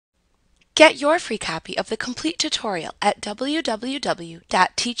Get your free copy of the complete tutorial at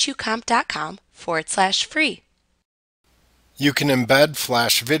www.teachucomp.com/free. You can embed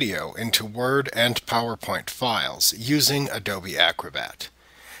Flash video into Word and PowerPoint files using Adobe Acrobat.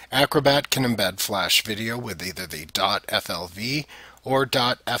 Acrobat can embed Flash video with either the .flv or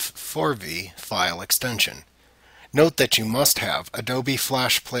 .f4v file extension. Note that you must have Adobe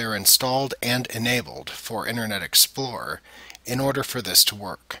Flash Player installed and enabled for Internet Explorer in order for this to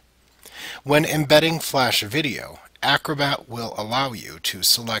work. When embedding Flash video, Acrobat will allow you to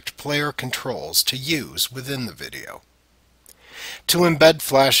select player controls to use within the video. To embed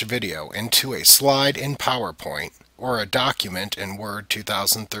Flash video into a slide in PowerPoint or a document in Word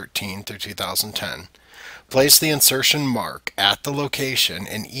 2013 through 2010, place the insertion mark at the location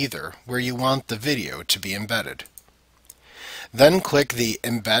in either where you want the video to be embedded. Then click the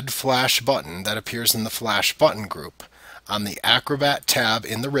Embed Flash button that appears in the Flash button group on the Acrobat tab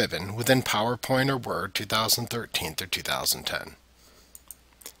in the ribbon within PowerPoint or Word 2013 through 2010.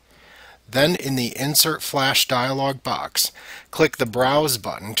 Then in the Insert Flash dialog box, click the Browse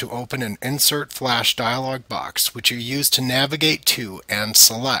button to open an Insert Flash dialog box which you use to navigate to and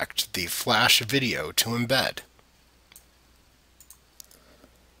select the Flash video to embed.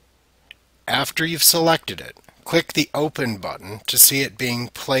 After you've selected it, click the Open button to see it being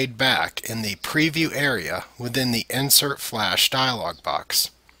played back in the Preview area within the Insert Flash dialog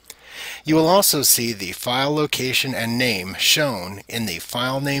box. You will also see the file location and name shown in the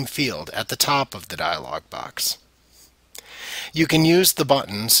File Name field at the top of the dialog box. You can use the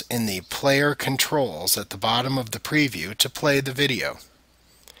buttons in the Player Controls at the bottom of the preview to play the video.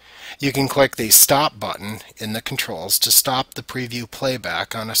 You can click the Stop button in the controls to stop the preview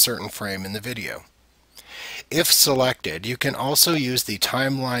playback on a certain frame in the video. If selected, you can also use the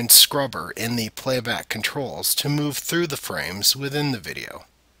Timeline Scrubber in the playback controls to move through the frames within the video.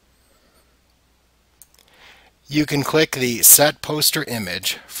 You can click the Set Poster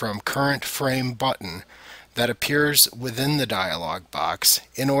Image from Current Frame button that appears within the dialog box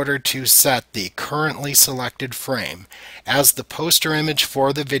in order to set the currently selected frame as the poster image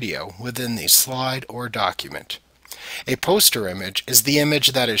for the video within the slide or document. A poster image is the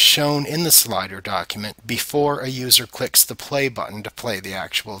image that is shown in the slide or document before a user clicks the play button to play the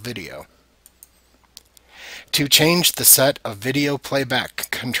actual video. To change the set of video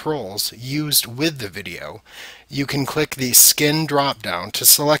playback controls used with the video, you can click the Skin drop-down to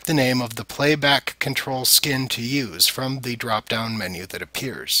select the name of the playback control skin to use from the drop-down menu that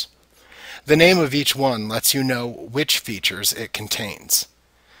appears. The name of each one lets you know which features it contains.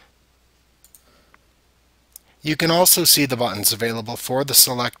 You can also see the buttons available for the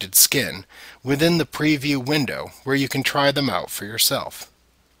selected skin within the preview window where you can try them out for yourself.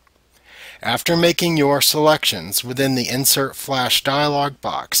 After making your selections within the Insert Flash dialog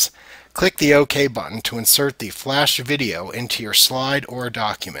box, click the OK button to insert the Flash video into your slide or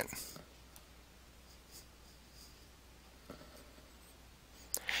document.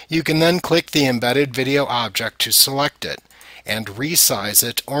 You can then click the embedded video object to select it and resize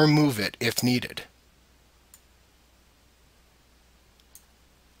it or move it if needed.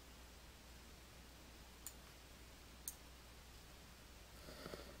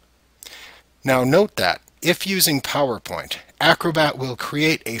 Now note that, if using PowerPoint, Acrobat will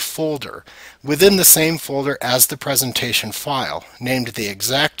create a folder within the same folder as the presentation file, named the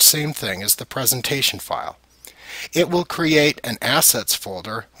exact same thing as the presentation file. It will create an Assets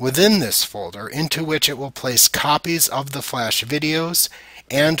folder within this folder into which it will place copies of the Flash videos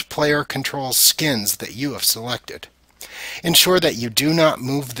and player control skins that you have selected. Ensure that you do not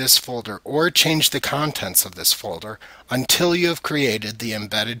move this folder or change the contents of this folder until you have created the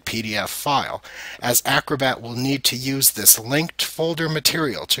embedded PDF file, as Acrobat will need to use this linked folder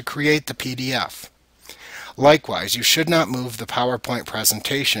material to create the PDF. Likewise, you should not move the PowerPoint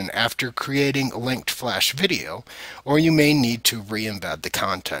presentation after creating linked Flash video, or you may need to re-embed the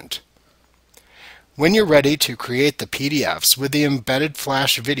content. When you're ready to create the PDFs with the embedded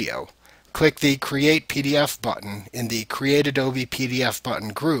Flash video, click the Create PDF button in the Create Adobe PDF button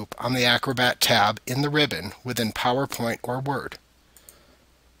group on the Acrobat tab in the ribbon within PowerPoint or Word.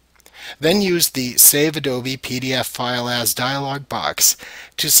 Then use the Save Adobe PDF File As dialog box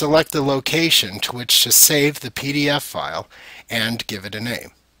to select the location to which to save the PDF file and give it a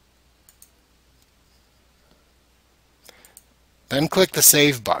name. Then click the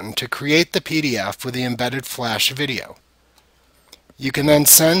Save button to create the PDF with the embedded Flash video. You can then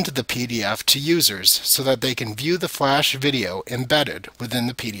send the PDF to users so that they can view the Flash video embedded within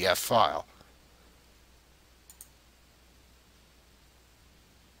the PDF file.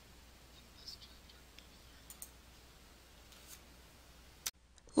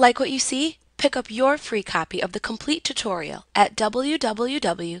 Like what you see? Pick up your free copy of the complete tutorial at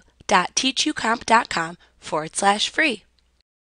www.teachucomp.com/free.